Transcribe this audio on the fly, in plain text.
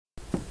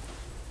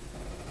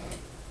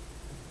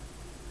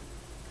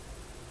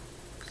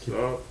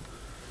Sup?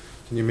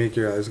 Can you make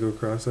your eyes go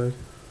cross-eyed?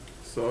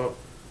 Sup?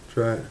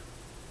 Try it.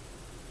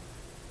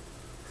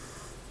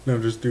 No,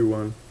 just do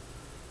one.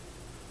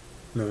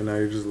 No, now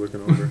you're just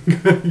looking over.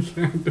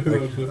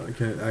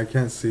 I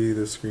can't see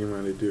the screen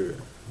when I do it.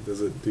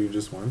 Does it do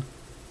just one?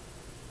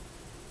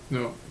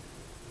 No.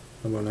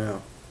 How about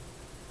now?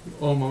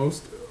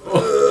 Almost.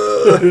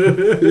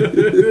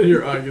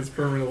 Your eye gets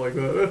permanent like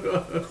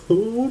that.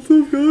 What's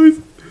up, guys?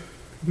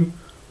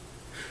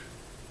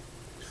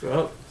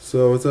 Sup?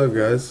 So, what's up,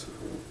 guys?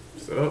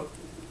 Sup?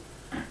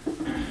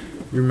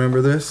 You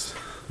remember this?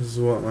 This is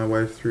what my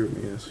wife threw at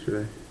me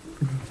yesterday.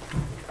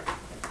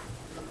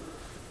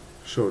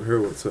 Showed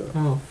her what's up.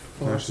 Oh,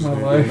 Now fuck she's my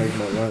gonna life. go make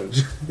my lunch.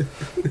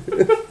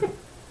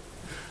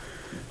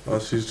 Oh,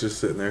 she's just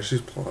sitting there.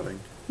 She's plotting.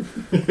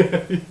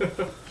 Yeah.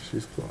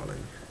 She's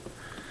plotting.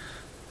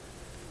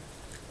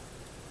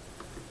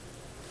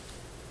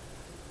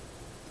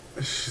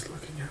 She's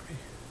looking at me.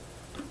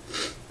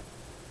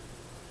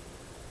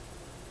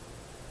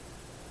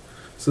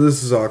 So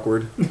this is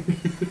awkward.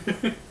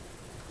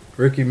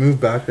 Ricky, move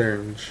back there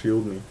and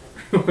shield me.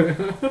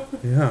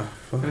 Yeah,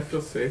 fuck. I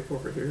feel safe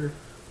over here.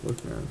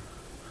 Look, man.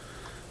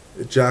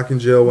 Jack and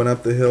Jill went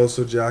up the hill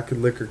so Jack could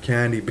lick her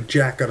candy, but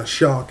Jack got a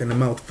shock and a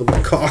mouthful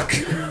of cock.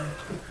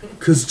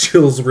 Because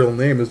Jill's real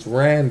name is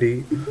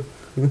Randy.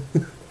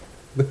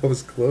 That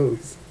was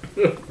close.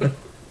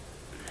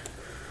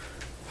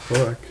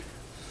 Fuck.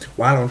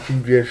 Why don't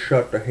you just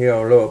shut the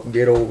hell up and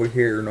get over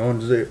here and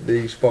unzip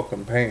these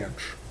fucking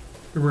pants?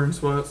 You're wearing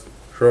sweats.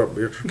 Shut up,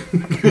 bitch.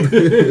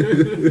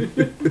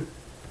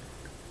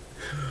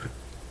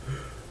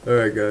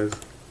 Alright, guys.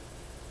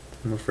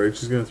 I'm afraid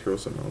she's gonna throw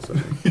something else at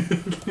me.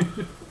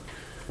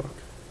 Fuck.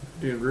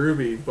 Dude,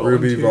 RWBY Volume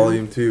RWBY 2.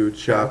 Volume 2,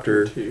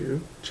 Chapter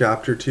 2.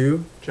 Chapter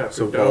 2? Chapter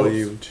So Dose.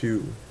 Volume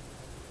 2,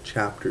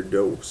 Chapter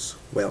Dose.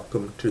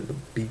 Welcome to the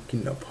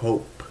Beacon of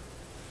Hope.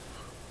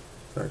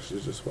 It's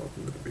actually just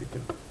welcome to the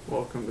Beacon.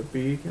 Welcome to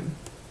Beacon.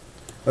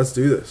 Let's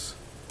do this.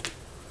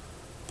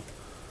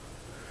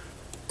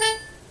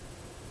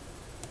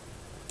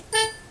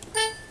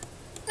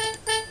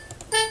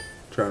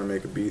 Trying to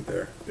make a beat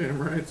there. Damn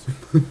right.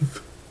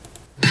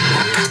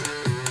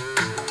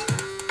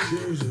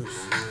 Jesus.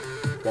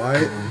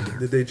 Why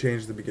did they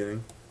change the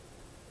beginning?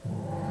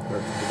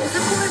 There's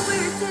a point where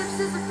it tips,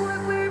 there's a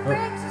point where it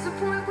breaks, there's a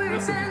point where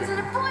it bends, and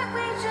a point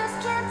where you just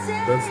can't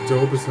take That's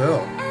dope as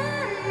hell.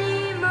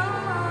 anymore.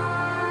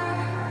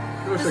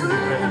 I wish I could do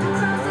There's that.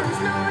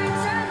 no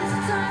return, there's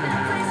a time and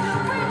a place, no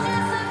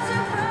bridges left to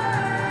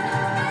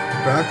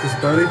burn. Practice,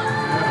 buddy.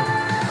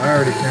 Yeah. I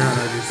already can.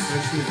 I just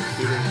need to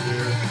do it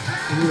here.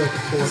 You need like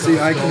a See,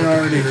 I can $4,000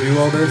 already computer. do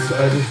all this.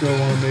 I just don't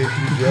want to make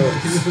you jealous.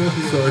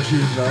 So I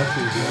choose not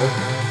to, you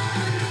know?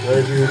 I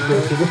do it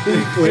just with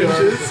the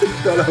flinches.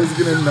 Thought I was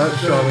gonna nut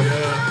shot him.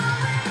 Yeah.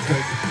 It's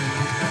like,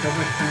 I have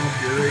my crown of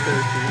beer right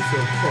there too, so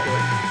I'll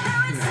probably,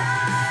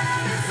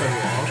 cut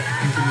it off.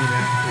 You can need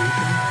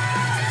amputation.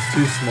 It's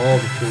too small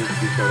to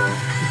be cut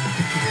off.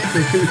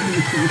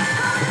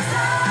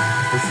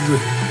 This is a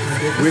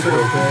My dick is wicked so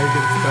open. big,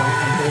 it's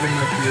I'm holding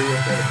my beer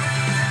with it.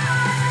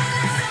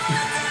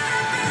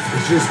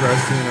 It's just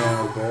resting on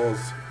our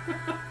balls.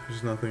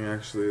 There's nothing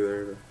actually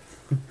there to...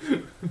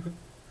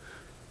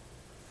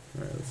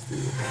 Alright, let's do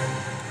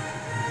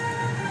this.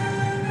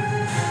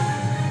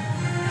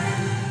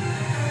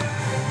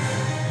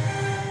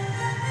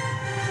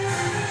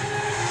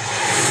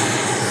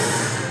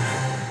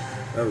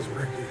 That was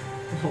Ricky.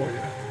 Oh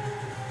yeah.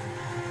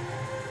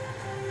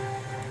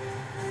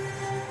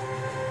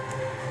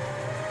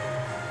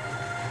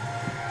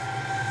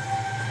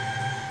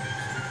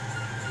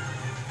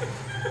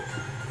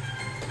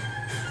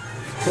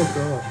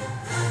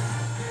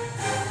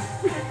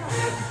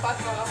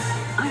 Fuck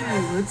off.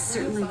 Ironwood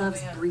certainly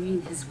loves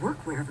bringing his work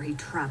wherever he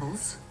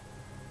travels.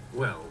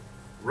 Well,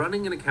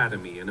 running an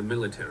academy and a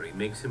military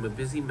makes him a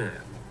busy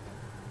man.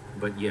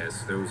 But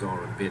yes, those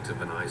are a bit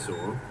of an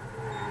eyesore.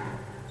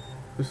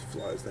 Just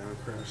flies down,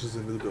 crashes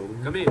into the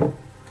building. Come in.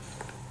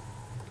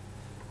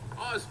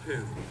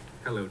 Ozpin.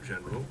 Hello,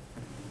 General.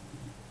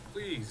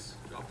 Please,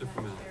 drop the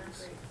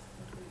formalities.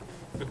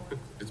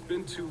 It's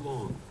been too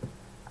long.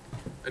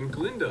 And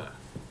Glinda,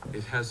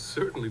 it has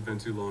certainly been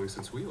too long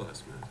since we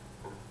last met.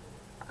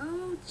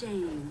 Oh,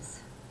 James.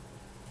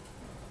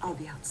 I'll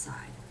be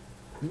outside.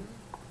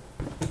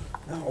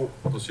 No.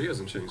 Well, she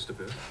hasn't changed a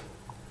bit.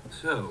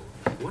 So,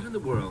 what in the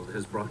world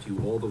has brought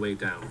you all the way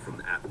down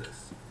from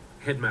Atlas?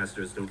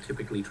 Headmasters don't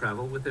typically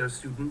travel with their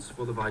students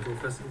for the Vital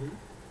Festival?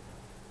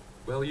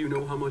 Well, you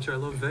know how much I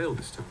love Vale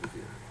this time of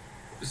year.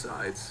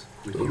 Besides,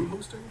 with you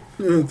hosting,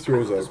 It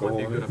throws this might alcohol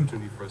be a in good it.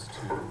 opportunity for us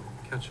to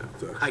catch up.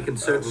 I can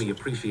certainly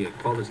appreciate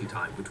quality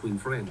time between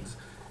friends.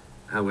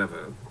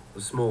 However, a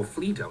small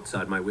fleet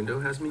outside my window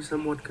has me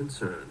somewhat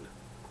concerned.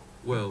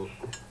 Well,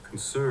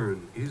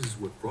 concern is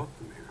what brought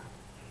them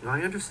here.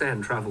 I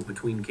understand travel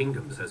between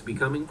kingdoms has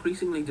become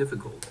increasingly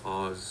difficult.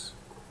 Oz,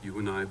 you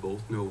and I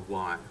both know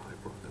why I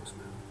brought those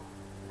men.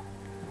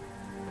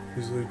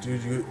 He's like,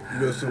 dude, you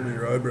got something in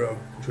your eyebrow.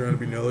 You trying to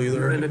be Nelly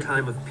We're in a there?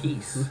 time of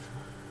peace.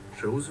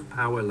 Shows of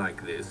power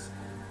like this,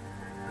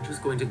 are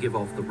just going to give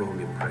off the wrong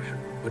impression.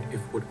 But if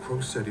what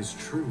Crow said is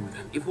true,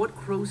 then If what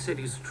Crow said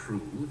is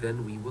true,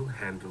 then we will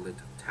handle it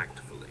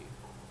tactfully.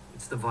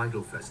 It's the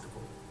Vital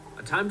Festival,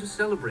 a time to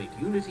celebrate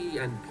unity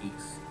and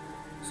peace.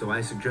 So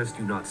I suggest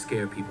you not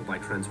scare people by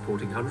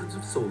transporting hundreds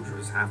of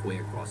soldiers halfway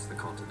across the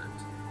continent.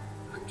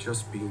 I'm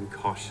just being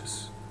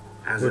cautious.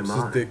 As Whips am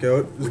his I, dick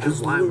out. which Is is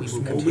this why we Luke's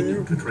will small continue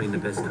man? to train the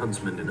best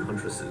huntsmen and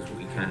huntresses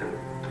we can.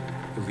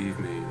 Believe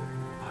me,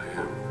 I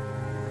am.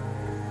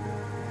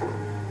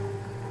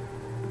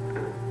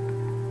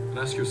 And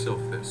ask yourself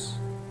this.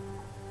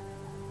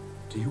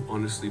 Do you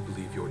honestly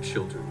believe your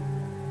children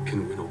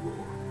can win a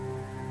war?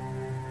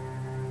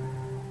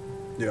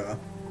 Yeah.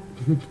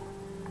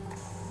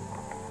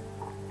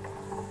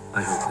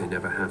 I hope they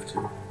never have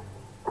to.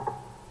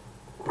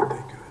 But they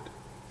could.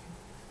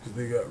 'Cause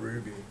they got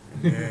Ruby.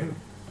 Yeah.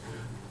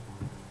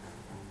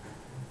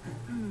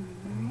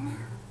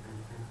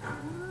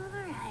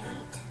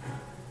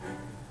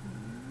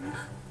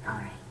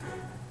 Alright.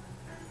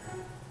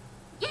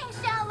 Ying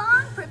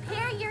Xiaolong,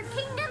 prepare your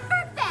kingdom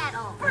for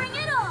battle. Bring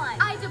it on.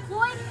 I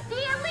deploy the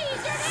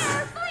Elysian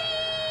Air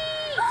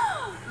Fleet.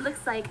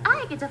 Looks like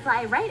I get to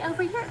fly right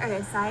over your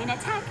Ursai and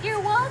attack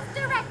your walls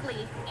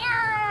directly.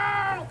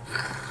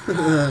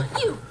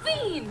 You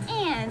fiend!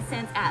 And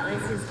since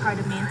Atlas is part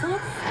of Mantle,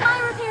 my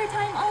repair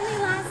time only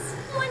lasts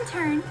one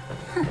turn.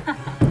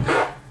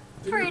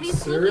 Pretty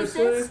sneaky,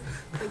 Seriously? sis.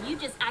 But you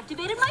just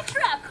activated my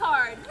trap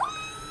card.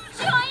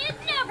 Giant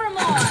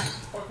Nevermore!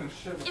 Fucking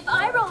shit. If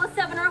I roll a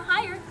 7 or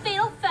higher,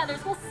 Fatal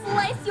Feathers will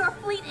slice your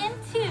fleet in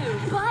two.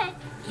 But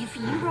if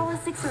you roll a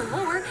 6 or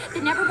lower,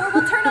 the Nevermore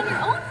will turn on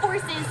your own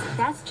forces.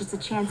 That's just a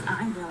chance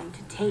I'm willing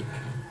to take.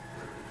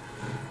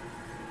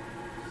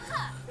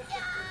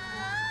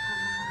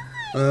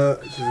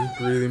 She's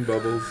breathing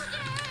bubbles.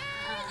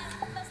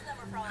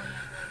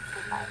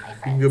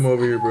 You can come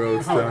over here, bro.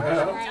 It's time.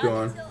 It's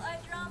gone. Until I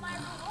draw my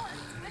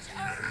rewards, which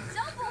are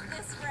double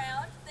this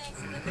round, thanks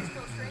to the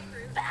mystical trade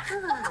route.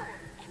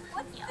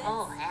 What's this?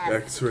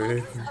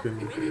 X-ray. Okay,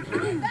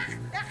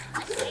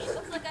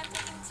 looks like I'm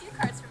taking 2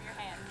 cards from your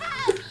hand.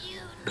 Have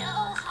you no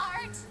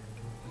heart?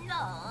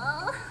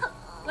 No.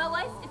 Well,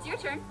 Weiss, it's your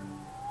turn.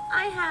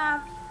 I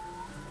have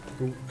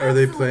Are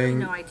they absolutely playing?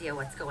 no idea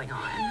what's going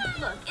on.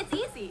 Look, it's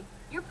easy.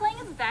 You're playing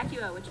as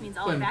Vacuo, which means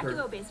all Playing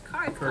Vacuo-based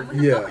cards come with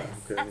a Yeah. bonus.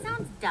 Okay. That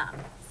sounds dumb.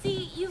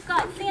 See, you've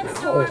got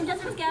Sandstorm,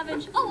 Desert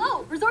Scavenge.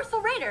 Oh,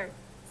 Resourceful Raider.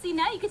 See,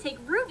 now you could take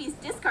Ruby's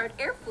discard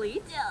air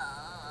fleet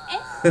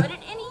and put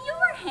it in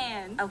your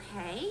hand.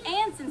 Okay.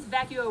 And since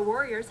Vacuo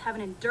warriors have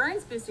an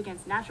endurance boost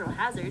against natural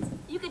hazards,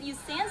 you could use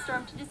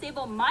Sandstorm to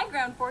disable my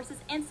ground forces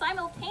and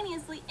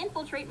simultaneously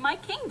infiltrate my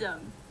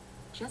kingdom.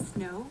 Just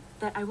know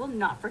that I will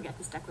not forget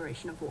this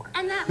declaration of war.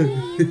 And that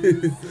means you're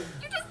just 3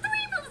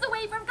 moves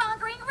away from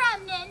conquering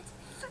Remnant.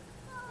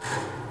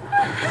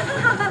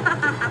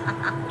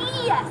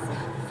 Yes,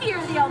 fear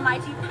the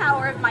almighty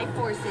power of my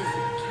forces.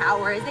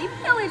 Cower as they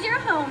pillage your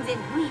homes and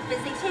weep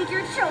as they take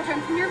your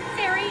children from your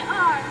very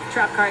arms.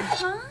 Trap card.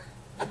 Huh?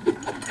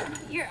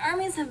 Your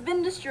armies have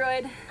been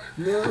destroyed.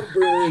 No, I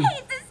brain.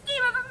 hate this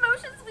game of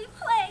emotions we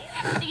play.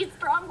 These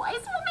strong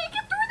wives will make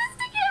it through this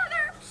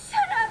together.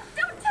 Shut up!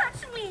 Don't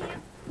touch me.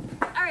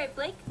 All right,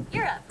 Blake,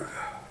 you're up.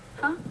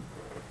 Huh?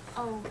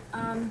 Oh,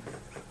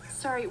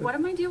 sorry, what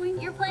am I doing?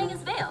 You're playing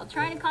as Vale,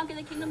 trying to conquer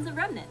the kingdoms of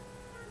Remnant.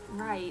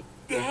 Right.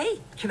 Hey,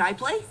 can I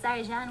play?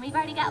 Sorry, Jean. We've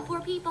already got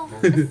 4 people.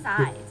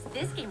 Besides,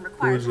 this game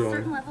requires a Poor Jean.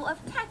 certain level of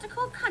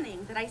tactical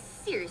cunning that I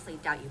seriously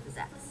doubt you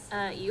possess.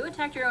 You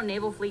attacked your own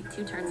naval fleet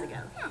 2 turns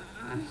ago.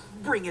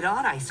 Bring it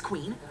on, Ice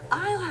Queen.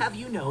 I'll have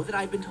you know that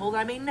I've been told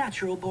I'm a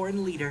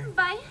natural-born leader.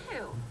 By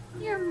who?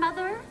 Your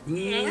mother?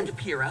 And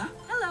Pyrrha.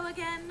 Hello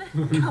again.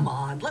 Come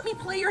on, let me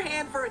play your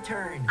hand for a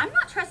turn. I'm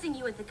not trusting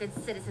you with the good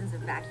citizens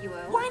of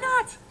Vacuo. Why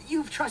not?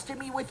 You've trusted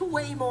me with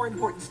way more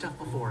important stuff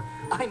before.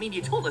 I mean,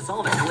 you told us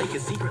all that Blake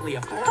is secretly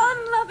a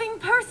Fun-loving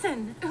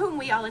person whom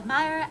we all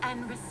admire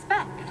and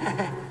respect.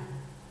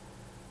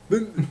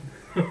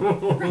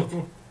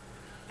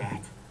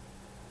 that.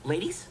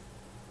 Ladies,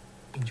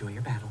 enjoy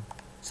your battle.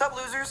 Sup,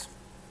 losers?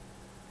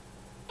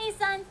 Hey,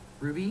 son.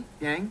 Ruby,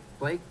 Yang,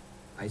 Blake,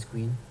 Ice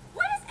Queen.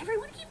 Why does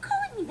everyone keep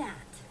calling me that?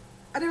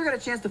 I never got a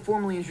chance to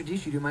formally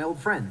introduce you to my old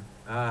friend.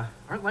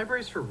 Aren't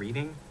libraries for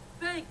reading?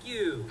 Thank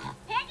you.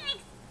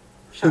 Pancakes.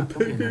 Shut up,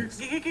 don't be a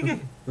nerd. Good.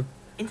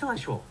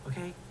 Intellectual,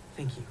 okay?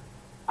 Thank you.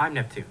 I'm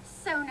Neptune.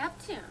 So,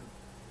 Neptune,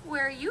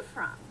 where are you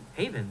from?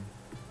 Haven.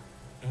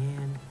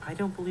 And I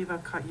don't believe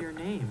I've caught your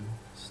name,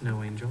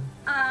 Snow Angel.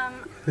 I'm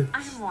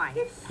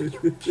Weiss. Are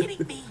you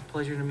kidding me?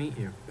 Pleasure to meet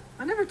you.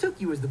 I never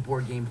took you as the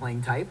board game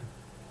playing type.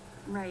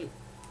 Right.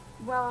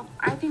 Well,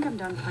 I think I'm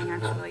done playing,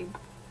 actually.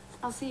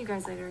 I'll see you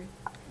guys later.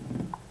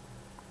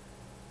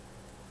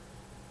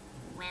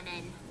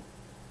 Women.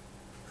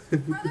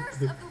 Brothers of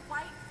the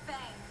White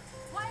Fang,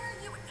 why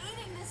are you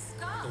eating this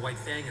scum? The White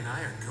Fang and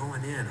I are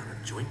going in on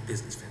a joint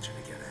business venture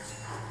together.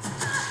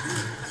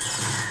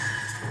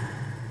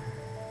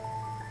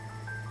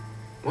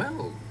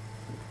 Well,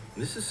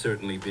 this has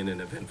certainly been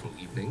an eventful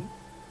evening.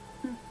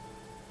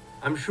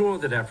 I'm sure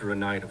that after a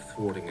night of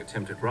thwarting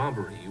attempted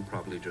robbery, you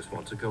probably just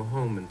want to go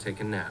home and take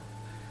a nap.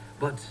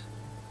 But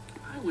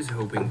I was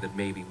hoping that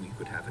maybe we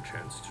could have a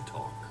chance to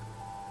talk.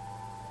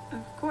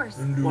 Of course.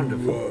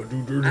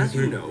 Wonderful. As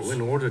you know, in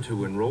order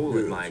to enroll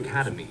in my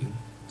academy,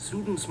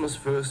 students must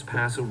first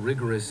pass a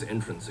rigorous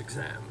entrance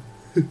exam.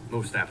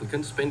 Most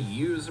applicants spend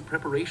years of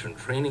preparation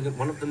training at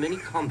one of the many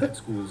combat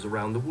schools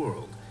around the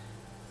world.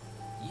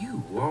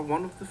 You are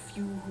one of the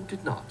few who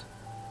did not.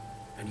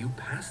 And you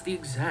passed the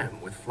exam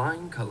with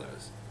flying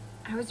colors.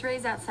 I was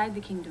raised outside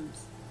the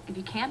kingdoms. If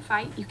you can't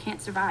fight, you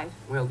can't survive.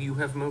 Well, you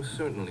have most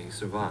certainly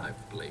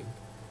survived, Blake.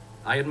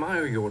 I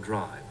admire your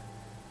drive,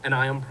 and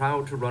I am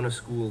proud to run a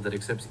school that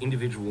accepts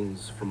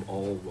individuals from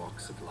all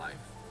walks of life.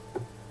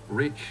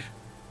 Rich,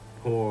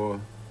 poor,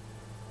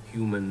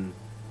 human,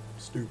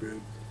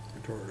 Stupid.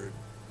 Retarded.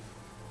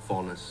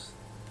 faunus.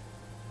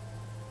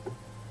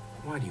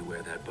 Why do you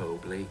wear that bow,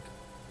 Blake?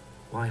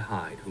 Why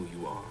hide who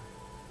you are?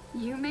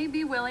 You may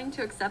be willing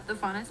to accept the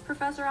funnest,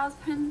 Professor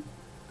Ozpin,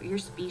 but your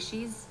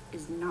species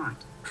is not.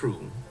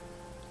 True,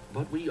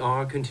 but we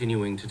are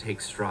continuing to take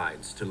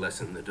strides to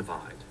lessen the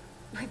divide.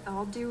 With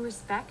all due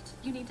respect,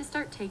 you need to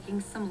start taking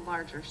some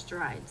larger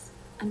strides.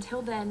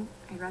 Until then,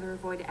 I'd rather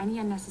avoid any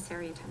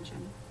unnecessary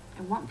attention.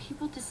 I want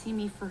people to see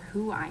me for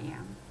who I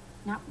am,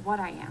 not what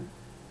I am.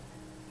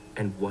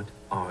 And what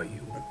are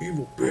you? An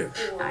evil bitch.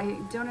 I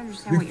don't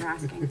understand what you're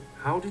asking.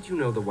 How did you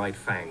know the White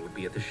Fang would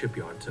be at the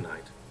shipyard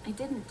tonight? I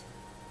didn't.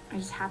 I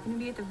just happened to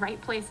be at the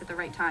right place at the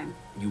right time.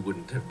 You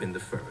wouldn't have been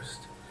the first.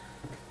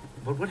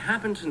 But what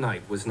happened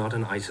tonight was not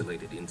an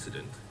isolated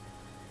incident.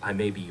 I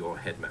may be your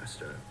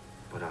headmaster,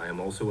 but I am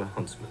also a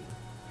huntsman.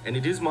 And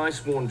it is my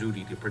sworn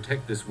duty to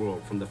protect this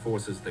world from the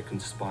forces that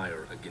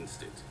conspire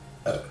against it.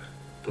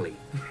 Blake.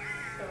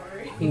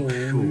 Sorry. Are you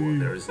sure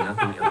there is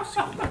nothing else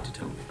you would like to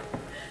tell me?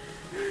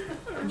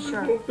 I'm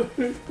sure.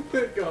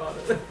 Got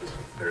it.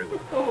 Very well.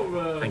 Oh,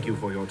 man. Thank you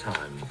for your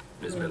time,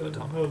 Ms. That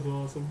Melodon. was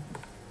awesome.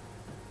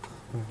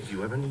 If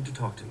you ever need to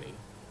talk to me,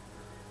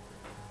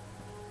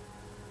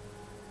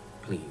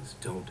 please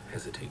don't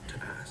hesitate to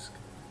ask.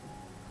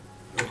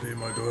 I'll be in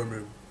my dorm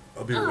room.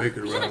 I'll be Oh, awake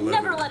you at should around have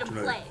 11 never let him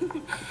tonight.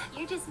 play.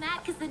 You're just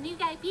mad because the new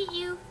guy beat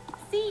you.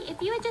 See,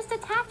 if you had just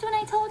attacked when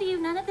I told you,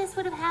 none of this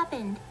would have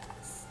happened.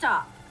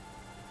 Stop.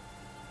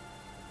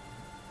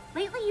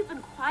 Lately, you've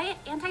been quiet,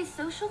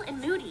 antisocial,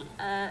 and moody.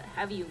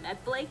 Have you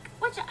met Blake?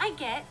 Which I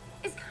get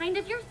is kind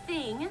of your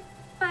thing,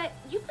 but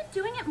you've been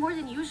doing it more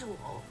than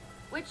usual,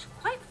 which,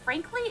 quite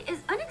frankly, is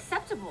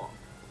unacceptable.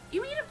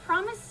 You made a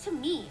promise to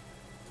me,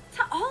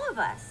 to all of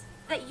us,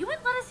 that you would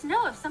let us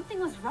know if something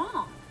was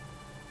wrong.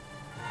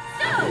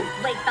 So,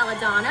 Blake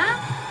Belladonna,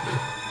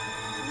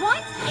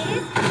 what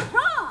is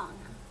wrong?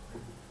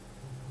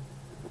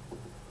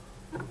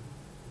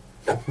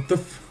 What the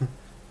f-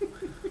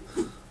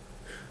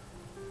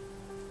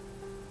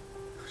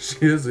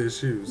 She has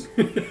issues.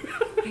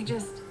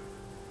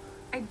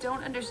 I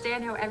don't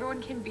understand how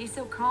everyone can be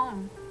so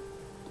calm.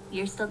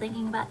 You're still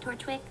thinking about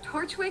Torchwick?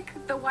 Torchwick,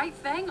 the White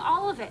Fang,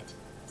 all of it.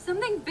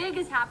 Something big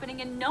is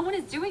happening and no one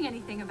is doing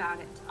anything about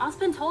it.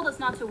 Osmond told us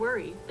not to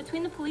worry.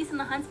 Between the police and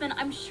the huntsmen,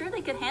 I'm sure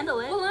they could handle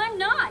it. Well, I'm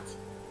not.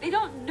 They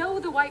don't know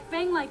the White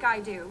Fang like I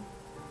do.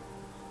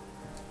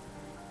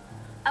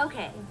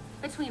 Okay,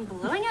 between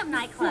blowing up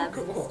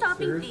nightclubs,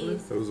 stopping Seriously?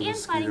 thieves, That was a and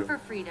fighting mosquito. for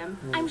freedom,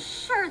 I'm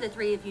sure the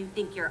three of you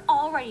think you're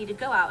all ready to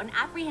go out and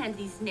apprehend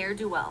these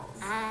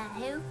ne'er-do-wells.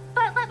 Who?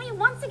 But let me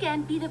once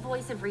again be the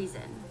voice of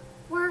reason.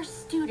 We're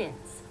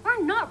students.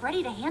 We're not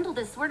ready to handle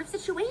this sort of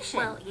situation.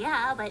 Well,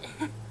 yeah, but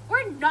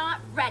we're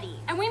not ready.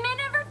 And we may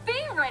never be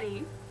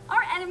ready.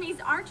 Our enemies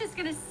aren't just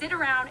gonna sit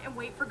around and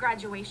wait for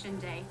graduation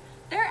day.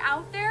 They're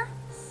out there,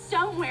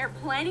 somewhere,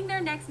 planning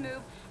their next move,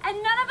 and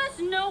none of us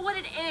know what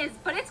it is,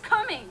 but it's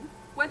coming,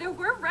 whether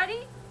we're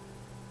ready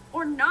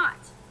or not.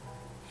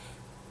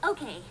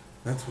 Okay,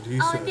 That's what he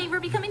all in said. favor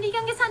of becoming the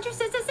youngest hunter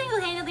sis to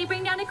single-handedly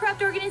bring down a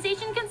corrupt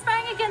organization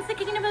conspiring against the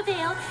Kingdom of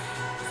Vale,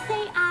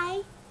 say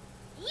aye.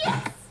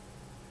 Yes!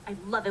 I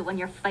love it when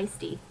you're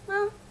feisty.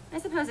 Well, I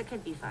suppose it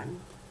could be fun.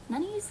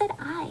 None of you said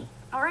aye.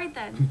 All right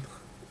then.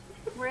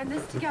 We're in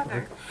this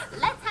together.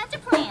 Let's hatch a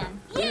plan.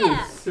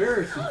 Yeah!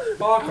 Seriously,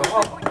 fuck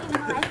off. Working in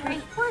the library.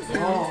 Where's it?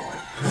 Oh,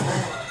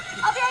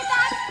 I'll be right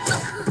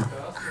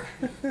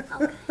back.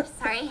 Oh,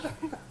 sorry.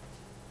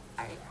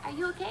 Are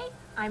you okay?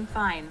 I'm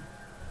fine.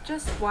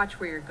 Just watch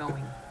where you're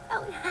going.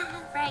 Oh,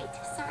 right.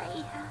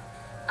 Sorry.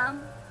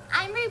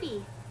 I'm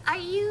Ruby. Are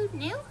you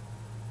new?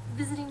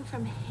 Visiting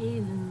from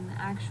Haven,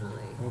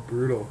 actually. Oh,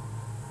 brutal.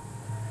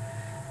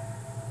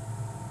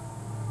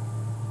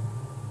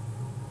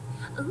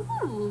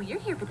 Ooh, you're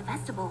here for the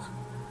festival.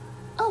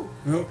 Oh,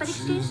 Nope, but she's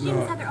exchange students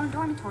not. have their own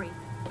dormitory.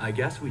 I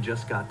guess we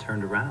just got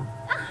turned around.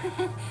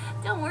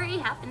 Don't worry,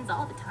 it happens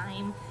all the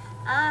time.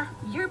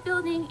 Your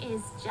building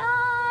is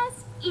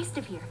just east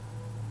of here.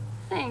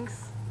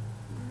 Thanks.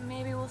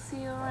 Maybe we'll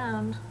see you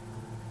around.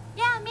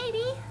 Yeah,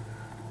 maybe.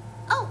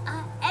 Oh,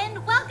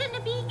 and welcome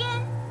to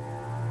Beacon.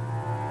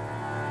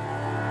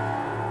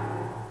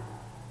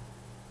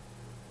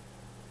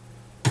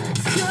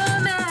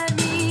 Come at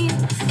me,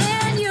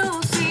 and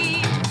you'll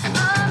see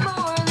I'm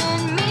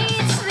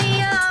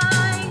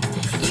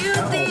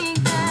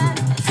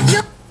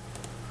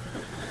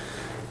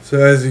So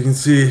as you can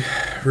see,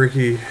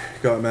 Ricky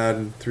got mad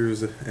and threw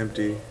his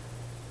empty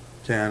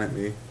can at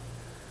me.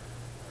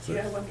 So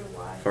Yeah, I wonder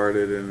why.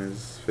 farted in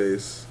his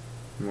face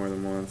more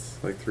than once,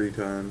 like 3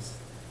 times,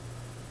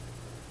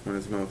 when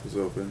his mouth was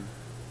open.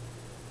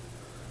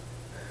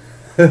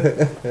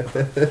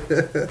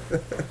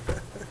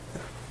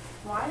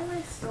 Why am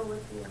I still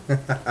with you?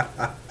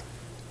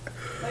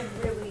 Like,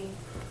 really?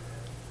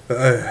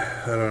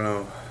 I don't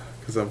know,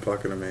 because I'm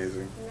fucking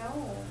amazing.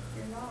 No,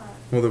 you're not.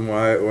 Well then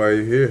why are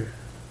you here?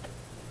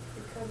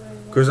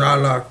 Because I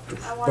like to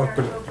I want our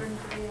fucking... children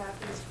to be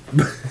happy.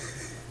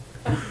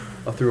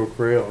 I threw a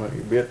crayon at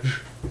you,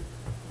 bitch.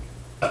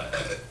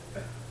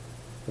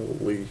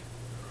 Holy.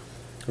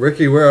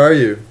 Ricky, where are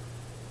you?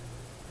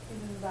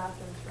 He's in the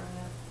bathroom throwing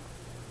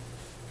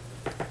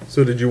up.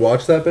 So did you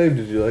watch that, babe?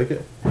 Did you like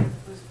it? I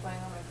was playing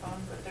on my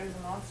phone, but there's a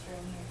monster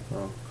in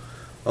here.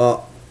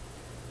 Oh.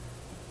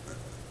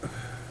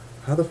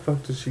 How the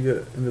fuck did she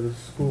get into the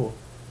school?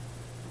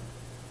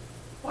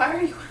 Why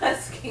are you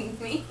asking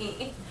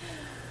me?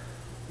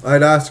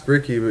 I'd ask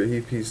Ricky, but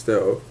he pieced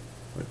out.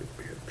 Like a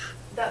bitch.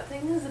 That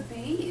thing is a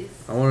beast.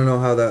 I want to know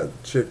how that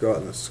chick got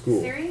in the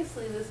school.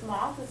 Seriously, this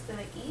moth is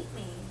gonna eat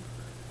me.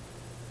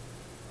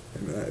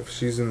 And if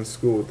she's in the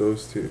school with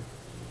those two,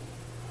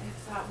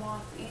 If that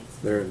moth eats me,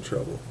 they're in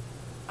trouble.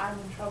 I'm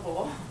in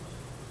trouble.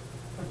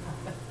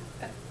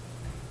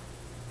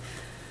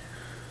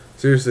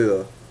 Seriously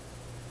though,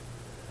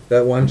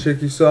 that one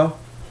chick you saw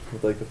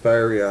with like the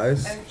fiery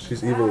eyes,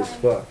 she's evil as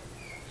fuck.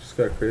 She's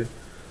got crazy.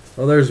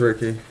 Oh, there's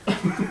Ricky.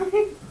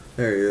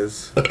 There he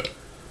is.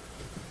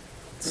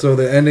 So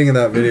the ending of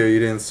that video you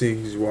didn't see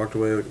because you walked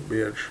away like a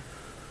bitch.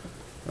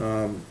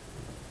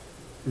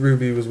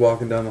 Ruby was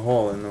walking down the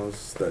hall and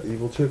that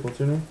evil chick. What's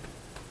her name?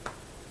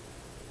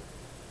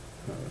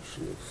 Oh,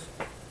 she looks.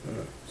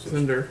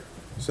 Cinder.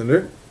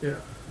 Cinder? Yeah.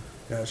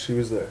 Yeah, she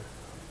was there.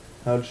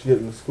 How did she get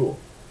into school?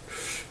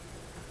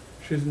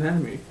 She's an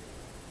enemy.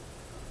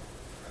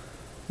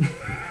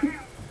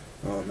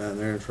 Oh man,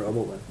 they're in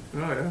trouble then.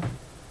 Oh yeah.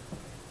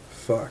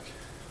 Fuck.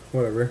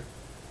 Whatever.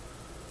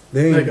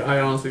 They ain't... Like, I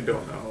honestly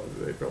don't know.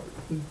 They probably...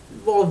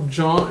 Well,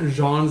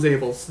 Jean's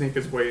able to sneak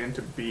his way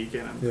into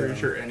Beacon. I'm pretty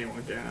sure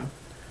anyone can.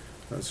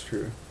 That's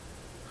true.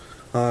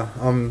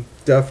 I'm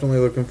definitely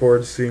looking forward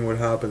to seeing what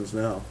happens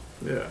now.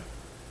 Yeah.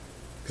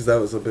 Because that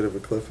was a bit of a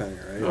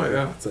cliffhanger, right? Oh,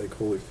 yeah. It's like,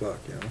 holy fuck,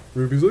 you know?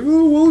 Ruby's like,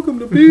 oh, welcome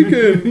to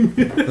Beacon!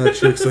 And that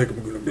chick's like,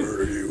 I'm gonna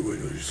murder you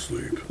when you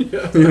sleep.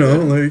 Yeah. You know,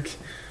 like,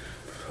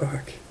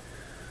 fuck.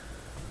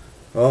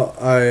 Well,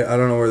 I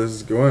don't know where this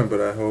is going,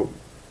 but I hope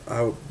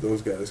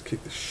those guys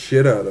kick the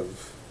shit out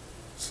of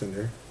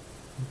Cinder.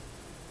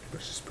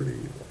 But she's pretty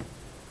evil.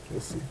 We'll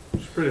see.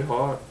 She's pretty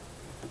hot.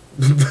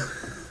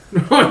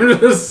 I'm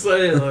just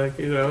saying, like,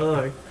 she may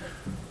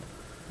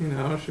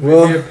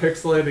be a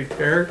pixelated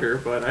character,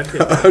 but I'd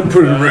get I'd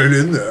put it right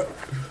in there.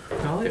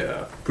 Hell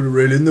yeah. Put it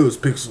right in those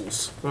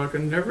pixels.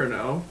 Fucking never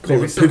know. Call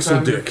Maybe it pixel sometime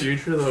in the dick.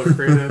 future they'll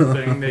create a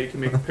thing that you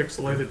can make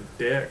pixelated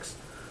dicks.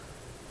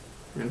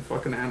 And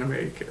fucking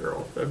animate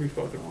Carol. That'd be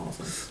fucking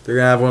awesome. They're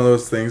gonna have one of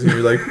those things and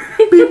you're like,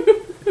 beep,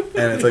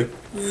 and it's like,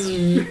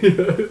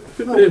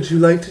 how would you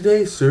like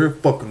today, sir?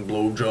 Fucking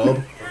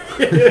blowjob.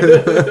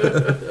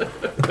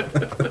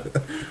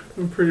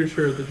 I'm pretty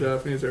sure the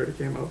Japanese already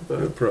came up with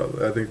that.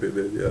 Probably. I think they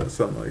did, yeah.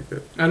 Something like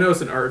it. I know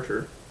it's an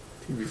Archer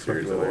TV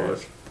series I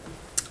watched.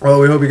 Well,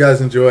 we hope you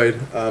guys enjoyed.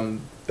 That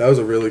was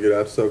a really good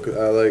episode.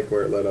 I like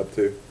where it led up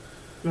to.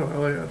 Oh,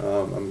 hell yeah.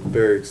 I'm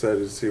very excited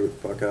to see what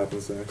the fuck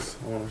happens next.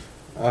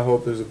 I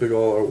hope there's a big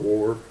all-out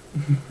war.